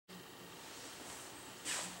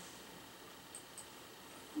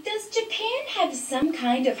Does Japan have some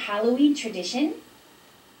kind of Halloween tradition?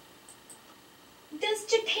 Does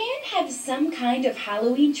Japan have some kind of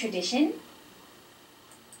Halloween tradition?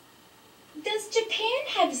 Does Japan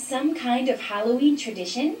have some kind of Halloween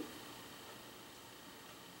tradition?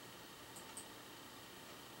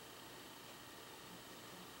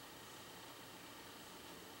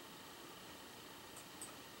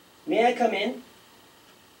 May I come in?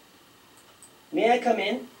 May I come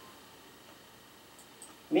in?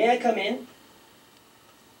 May I come in?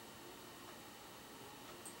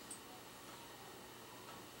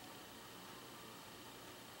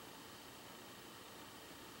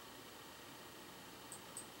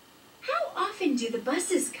 How often do the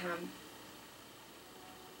buses come?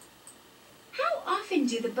 How often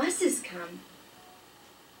do the buses come?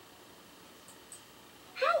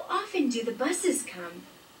 How often do the buses come?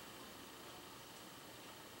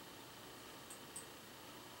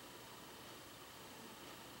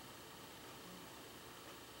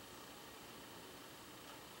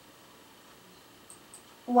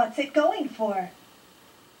 What's it going for?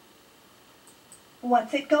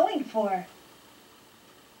 What's it going for?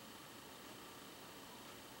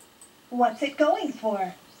 What's it going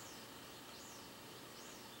for?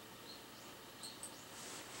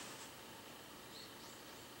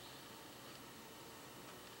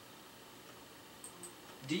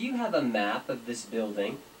 Do you have a map of this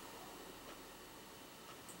building?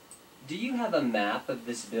 Do you have a map of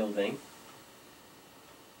this building?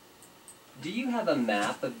 Do you have a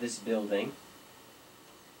map of this building?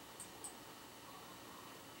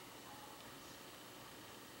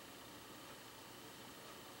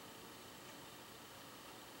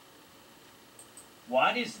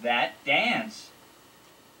 What is that dance?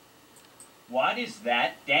 What is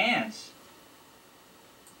that dance?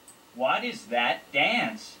 What is that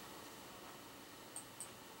dance?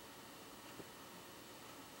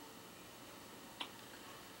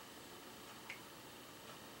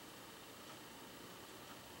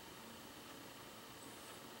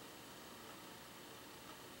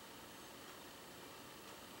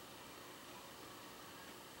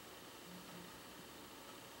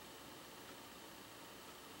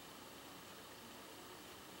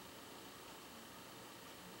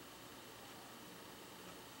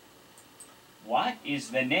 What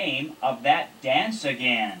is the name of that dance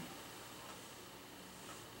again?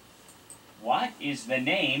 What is the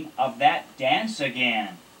name of that dance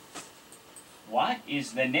again? What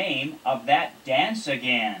is the name of that dance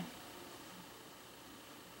again?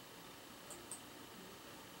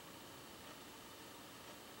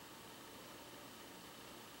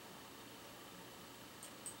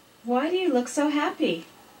 Why do you look so happy?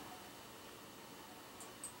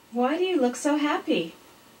 Why do you look so happy?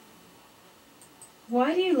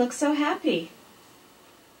 Why do you look so happy?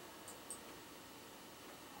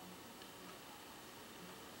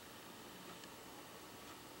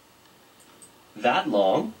 That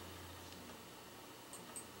long?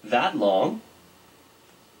 That long?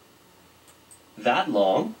 That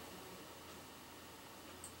long?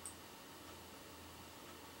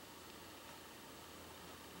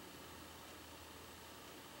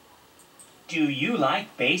 Do you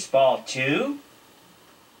like baseball too?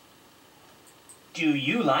 Do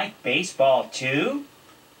you like baseball too?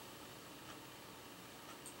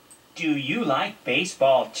 Do you like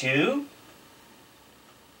baseball too?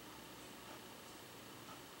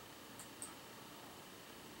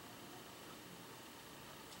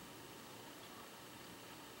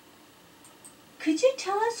 Could you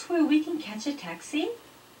tell us where we can catch a taxi?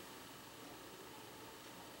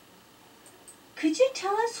 Could you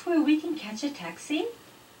tell us where we can catch a taxi?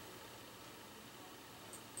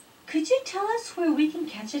 Could you tell us where we can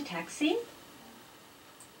catch a taxi?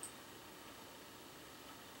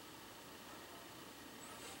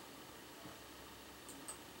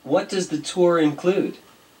 What does the tour include?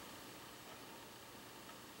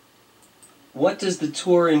 What does the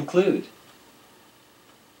tour include?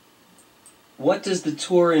 What does the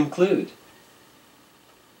tour include?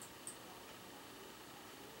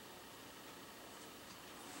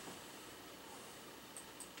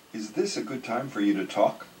 Is this a good time for you to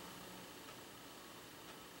talk?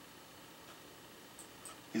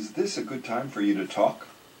 Is this a good time for you to talk?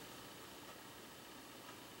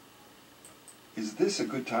 Is this a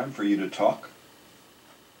good time for you to talk?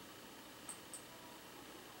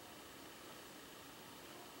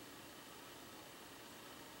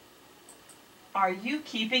 Are you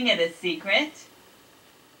keeping it a secret?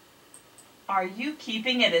 Are you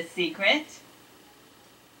keeping it a secret?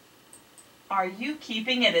 Are you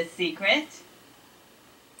keeping it a secret?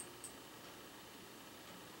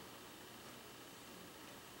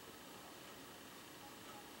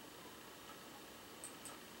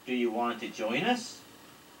 Do you want to join us?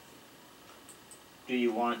 Do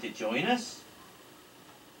you want to join us?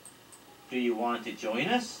 Do you want to join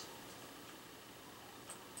us?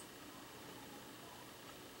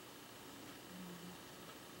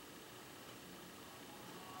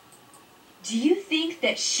 Do you think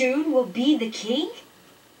that Shun will be the king?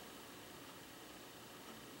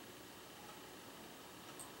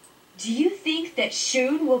 Do you think that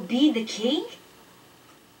Shun will be the king?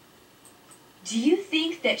 Do you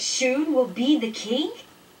think that Shun will be the king?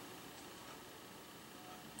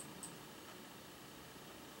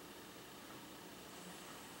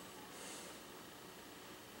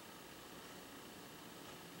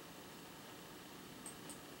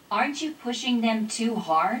 Aren't you pushing them too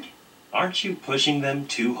hard? Aren't you pushing them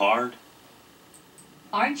too hard?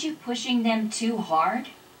 Aren't you pushing them too hard?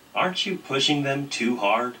 Aren't you pushing them too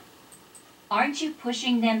hard? Aren't you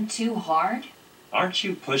pushing them too hard? Aren't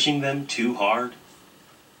you pushing them too hard?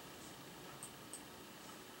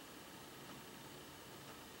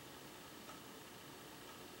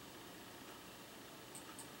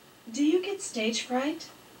 Do you get stage fright?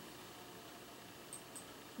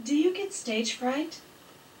 Do you get stage fright?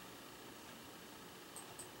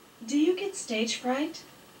 Do you get stage fright?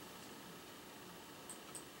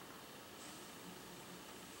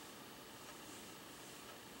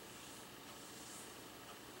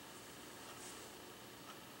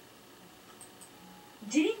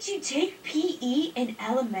 Didn't you take PE in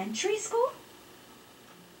elementary school?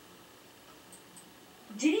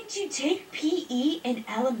 Didn't you take PE in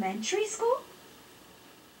elementary school?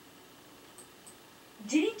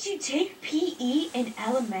 Didn't you take PE in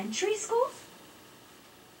elementary school?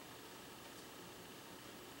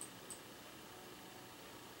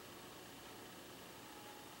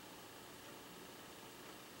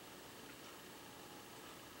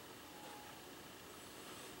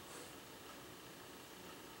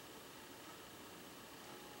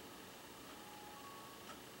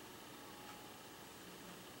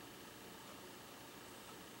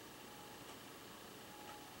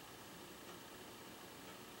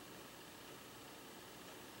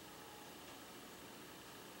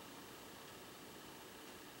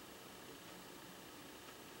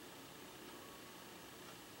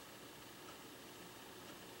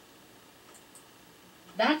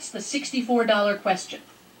 That's the $64 question.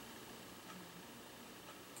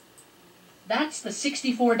 That's the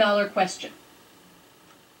 $64 question.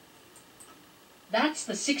 That's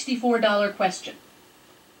the $64 question.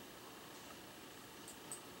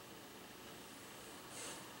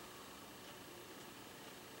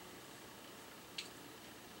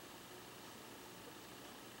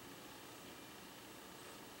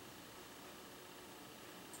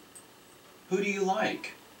 Who do you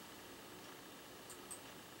like?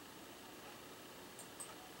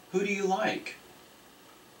 Who do you like?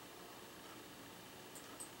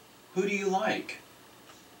 Who do you like?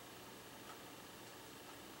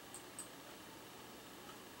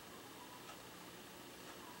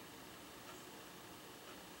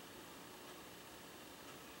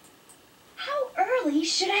 How early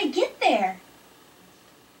should I get there?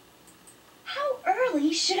 How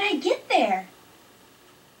early should I get there?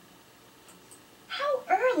 How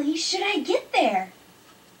early should I get there?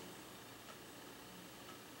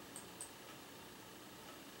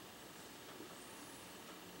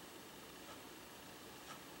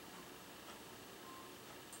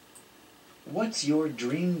 What's your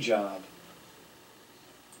dream job?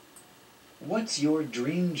 What's your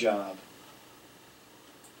dream job?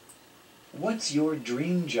 What's your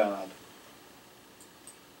dream job?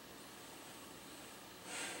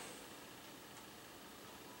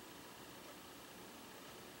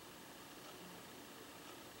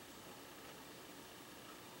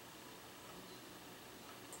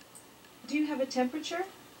 Do you have a temperature?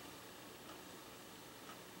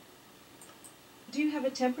 Do you have a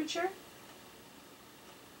temperature?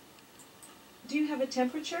 Do you have a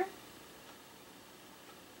temperature?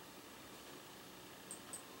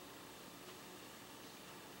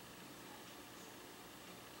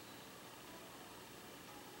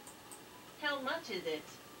 How much is it?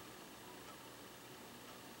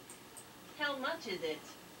 How much is it?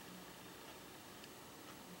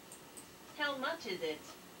 How much is it?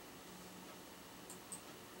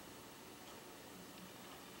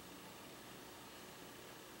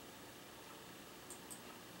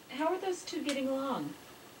 How are those two getting along?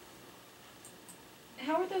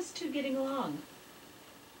 How are those two getting along?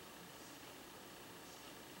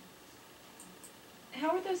 How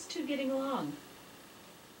are those two getting along?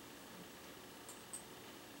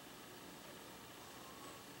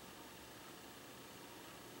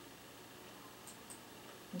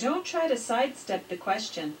 Don't try to sidestep the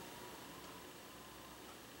question.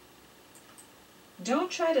 Don't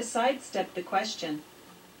try to sidestep the question.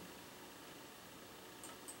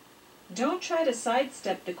 Don't try to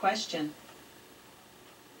sidestep the question.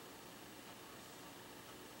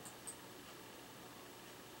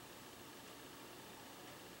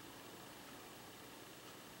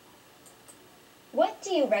 What do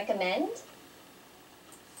you recommend?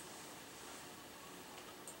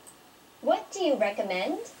 What do you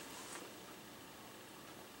recommend?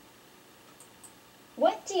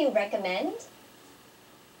 What do you recommend?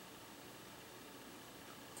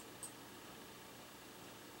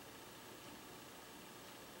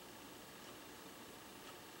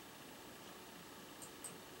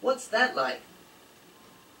 What's that like?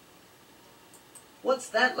 What's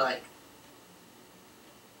that like?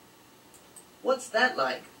 What's that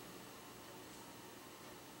like?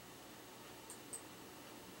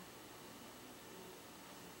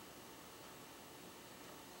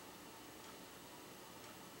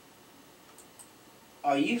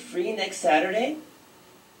 Are you free next Saturday?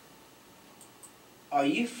 Are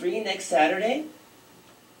you free next Saturday?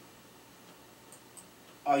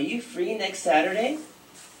 Are you free next Saturday?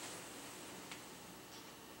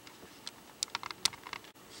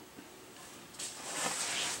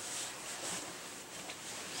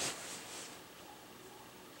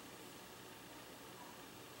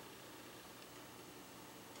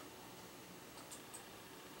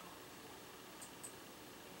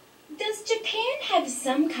 Does Japan have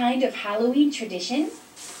some kind of Halloween tradition?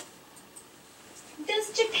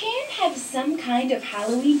 Does Japan have some kind of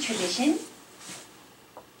Halloween tradition?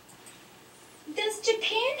 Does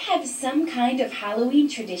Japan have some kind of Halloween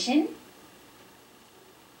tradition?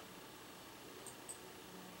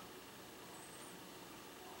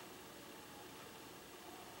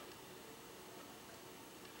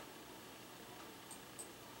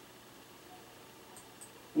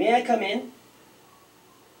 May I come in?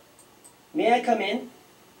 May I come in?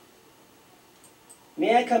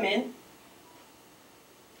 May I come in?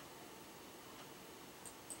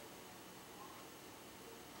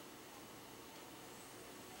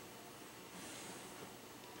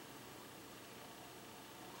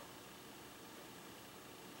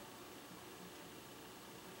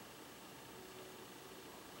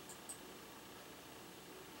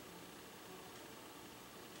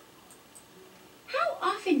 How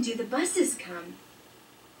often do the buses come?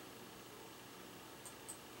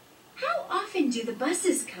 How often do the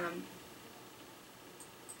buses come?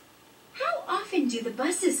 How often do the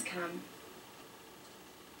buses come?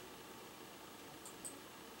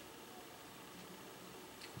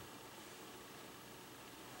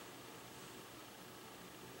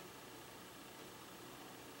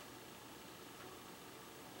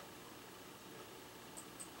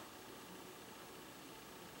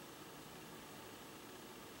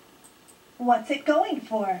 What's it going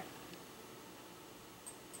for?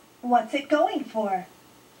 What's it going for?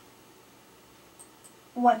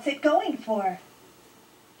 What's it going for?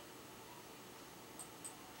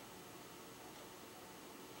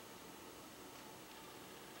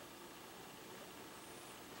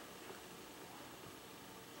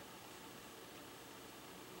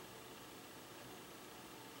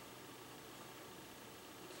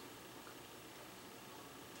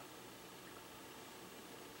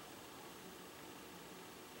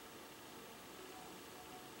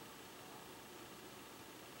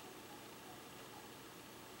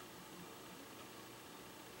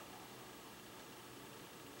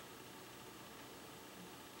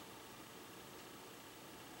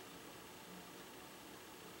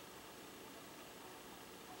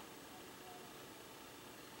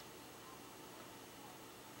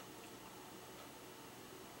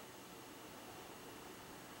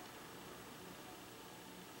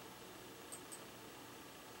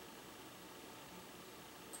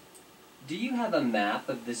 Do you have a map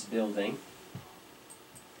of this building?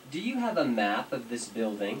 Do you have a map of this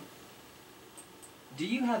building? Do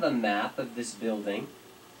you have a map of this building?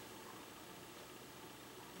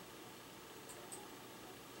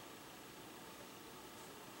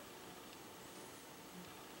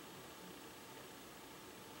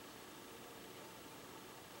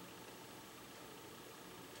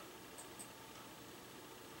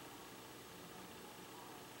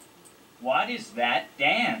 What is that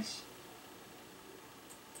dance?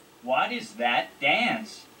 What is that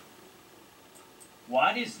dance?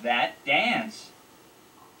 What is that dance?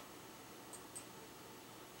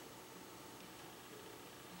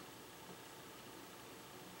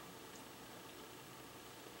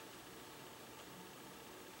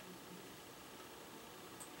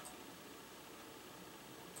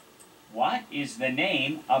 What is the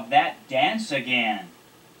name of that dance again?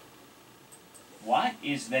 What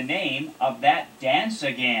is the name of that dance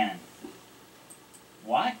again?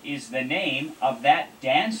 What is the name of that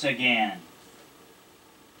dance again?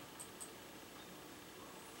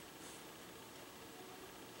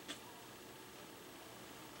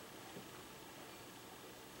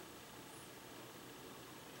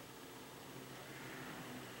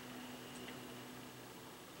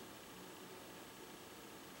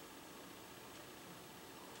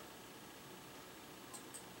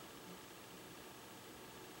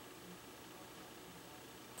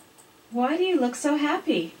 Why do you look so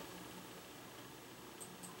happy?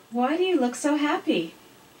 Why do you look so happy?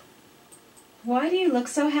 Why do you look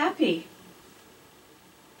so happy?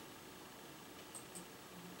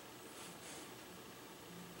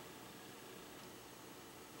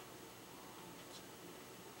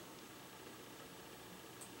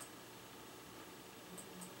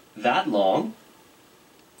 That long?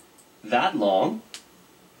 That long?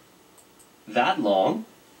 That long?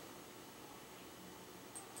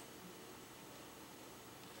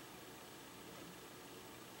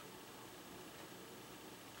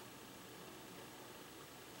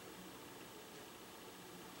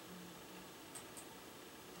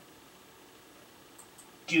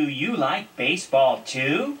 Do you like baseball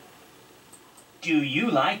too? Do you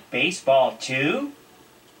like baseball too?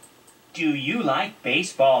 Do you like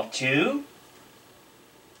baseball too?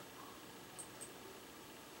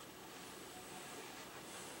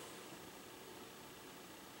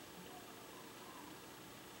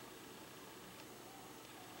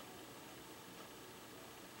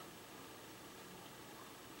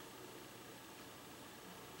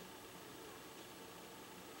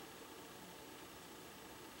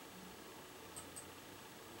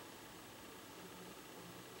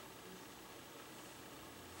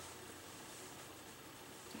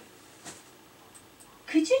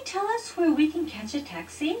 Could you tell us where we can catch a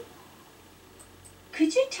taxi?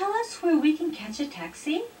 Could you tell us where we can catch a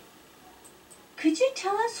taxi? Could you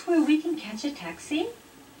tell us where we can catch a taxi?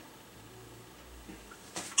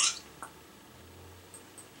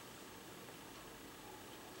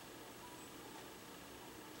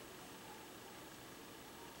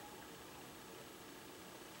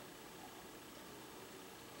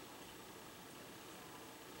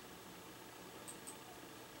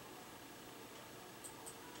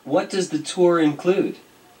 What does the tour include?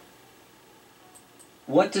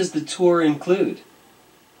 What does the tour include?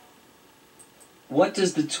 What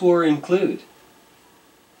does the tour include?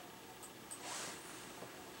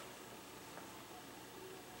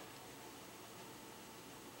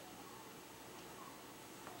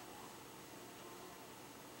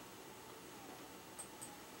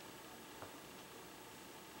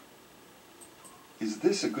 Is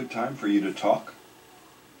this a good time for you to talk?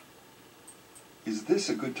 Is this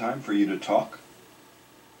a good time for you to talk?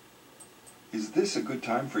 Is this a good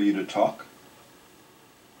time for you to talk?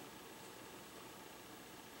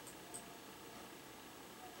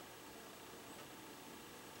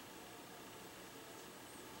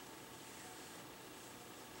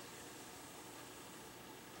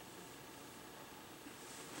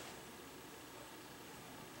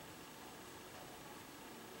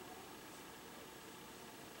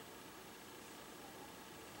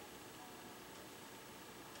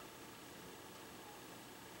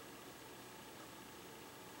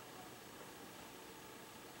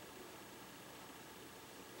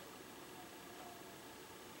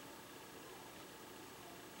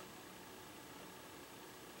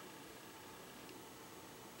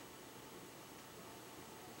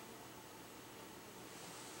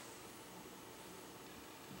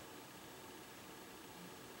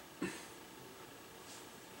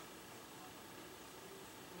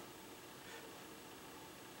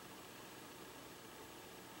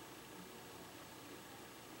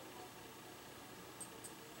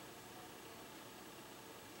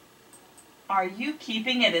 Are you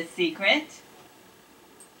keeping it a secret?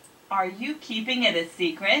 Are you keeping it a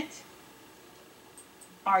secret?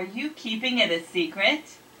 Are you keeping it a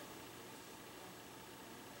secret?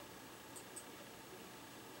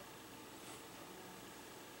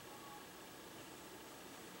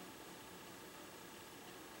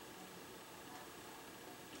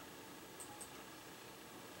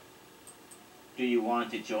 Do you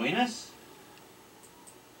want to join us?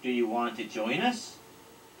 Do you want to join us?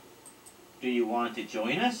 Do you want to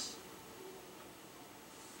join us?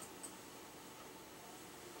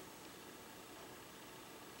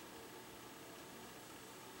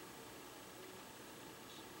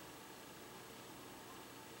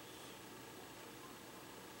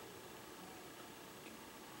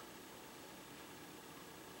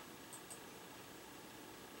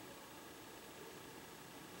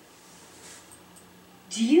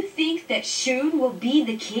 Do you think that Shun will be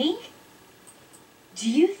the king? Do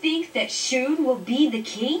you think that Shun will be the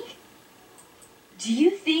king? Do you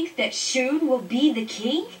think that Shun will be the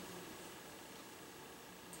king?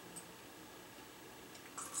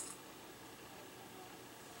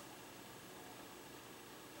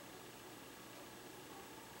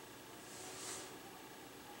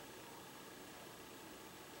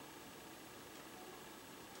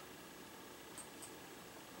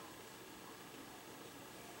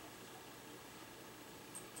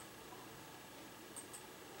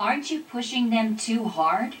 Aren't you pushing them too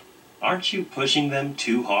hard? Aren't you pushing them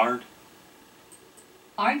too hard?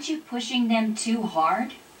 Aren't you pushing them too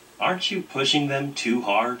hard? Aren't you pushing them too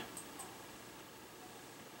hard?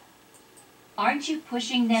 Aren't you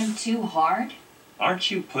pushing them too hard? Aren't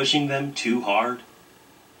you pushing them too hard?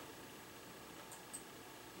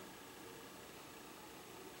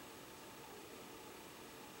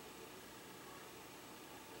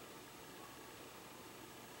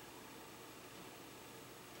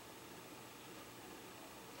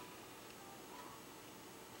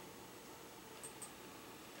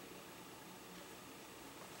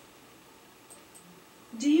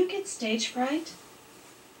 Do you get stage fright?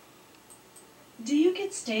 Do you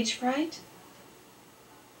get stage fright?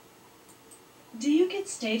 Do you get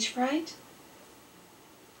stage fright?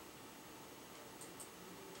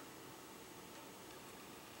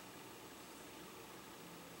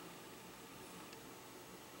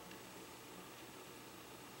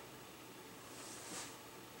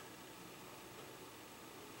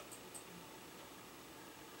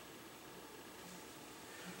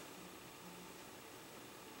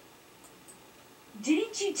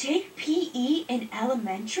 Didn't you take PE in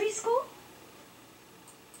elementary school?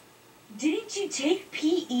 Didn't you take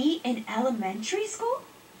PE in elementary school?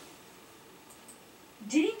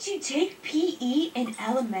 Didn't you take PE in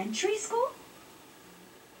elementary school?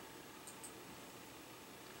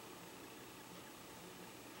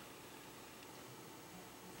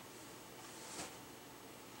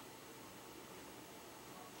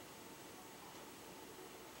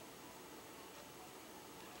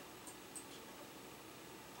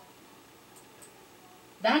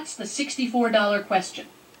 That's the $64 question.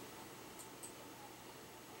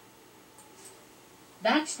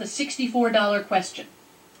 That's the $64 question.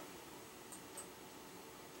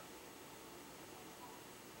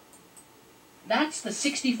 That's the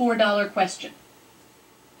 $64 question.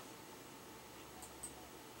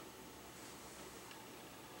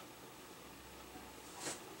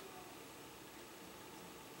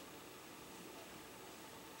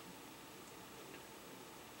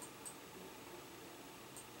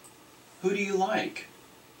 Who do you like?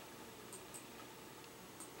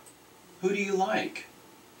 Who do you like?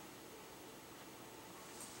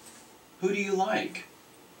 Who do you like?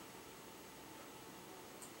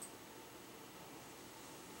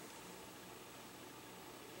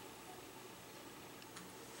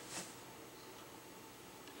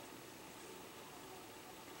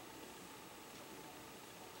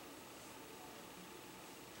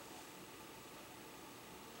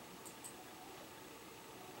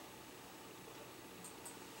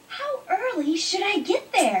 How early should I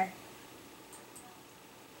get there?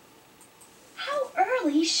 How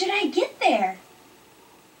early should I get there?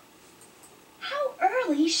 How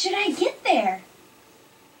early should I get there?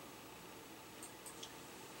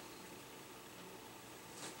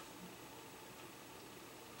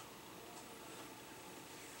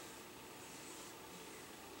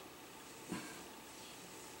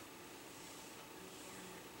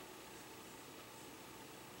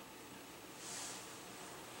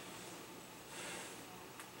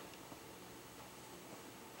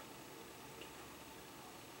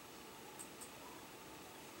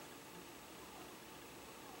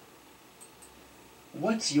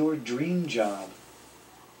 What's your dream job?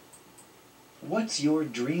 What's your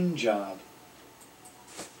dream job?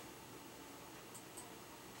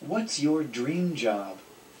 What's your dream job?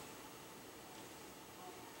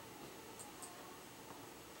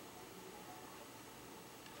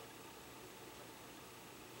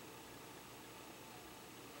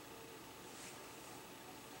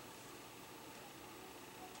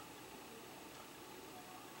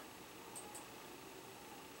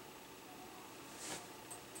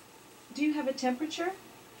 Do you have a temperature?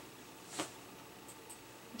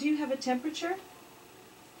 Do you have a temperature?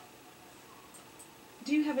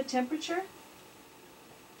 Do you have a temperature?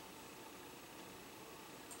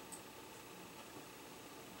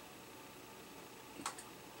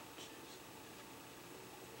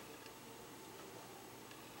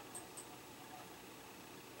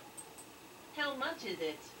 How much is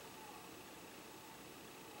it?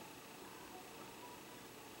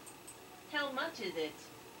 How much is it?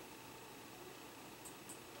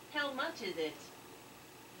 How much is it?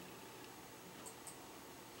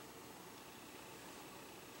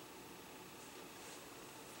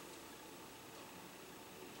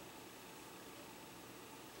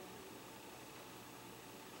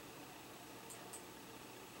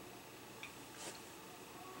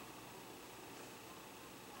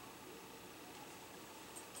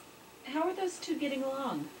 How are those two getting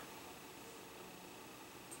along?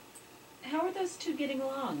 How are those two getting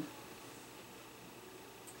along?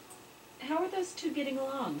 How are those two getting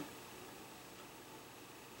along?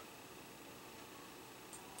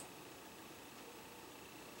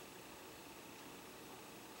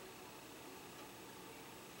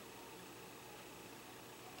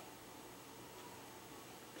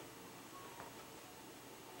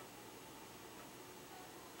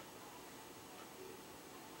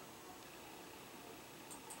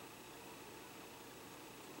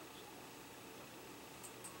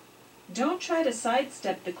 Don't try to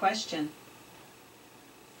sidestep the question.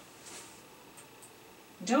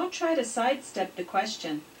 Don't try to sidestep the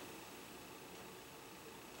question.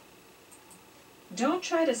 Don't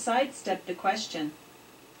try to sidestep the question.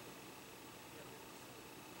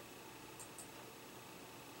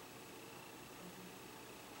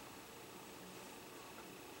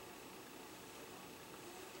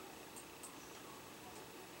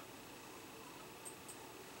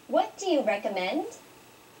 What do you recommend?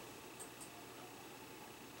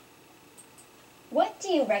 What do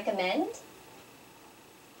you recommend?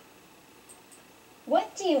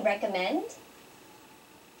 What do you recommend?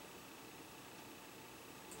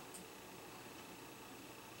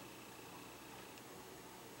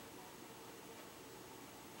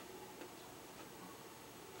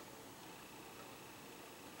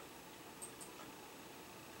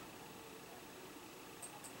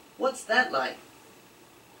 What's that like?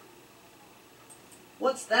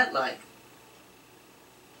 What's that like?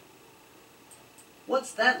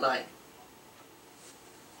 What's that like?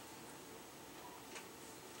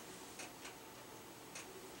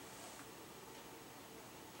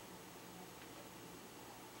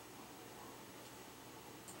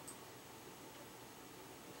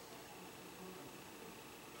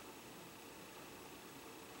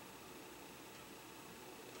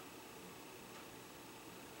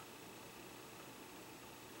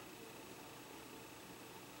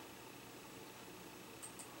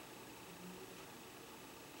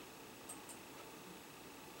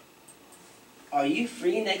 Are you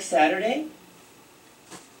free next Saturday?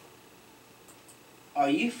 Are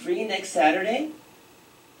you free next Saturday?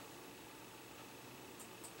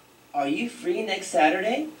 Are you free next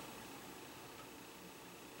Saturday?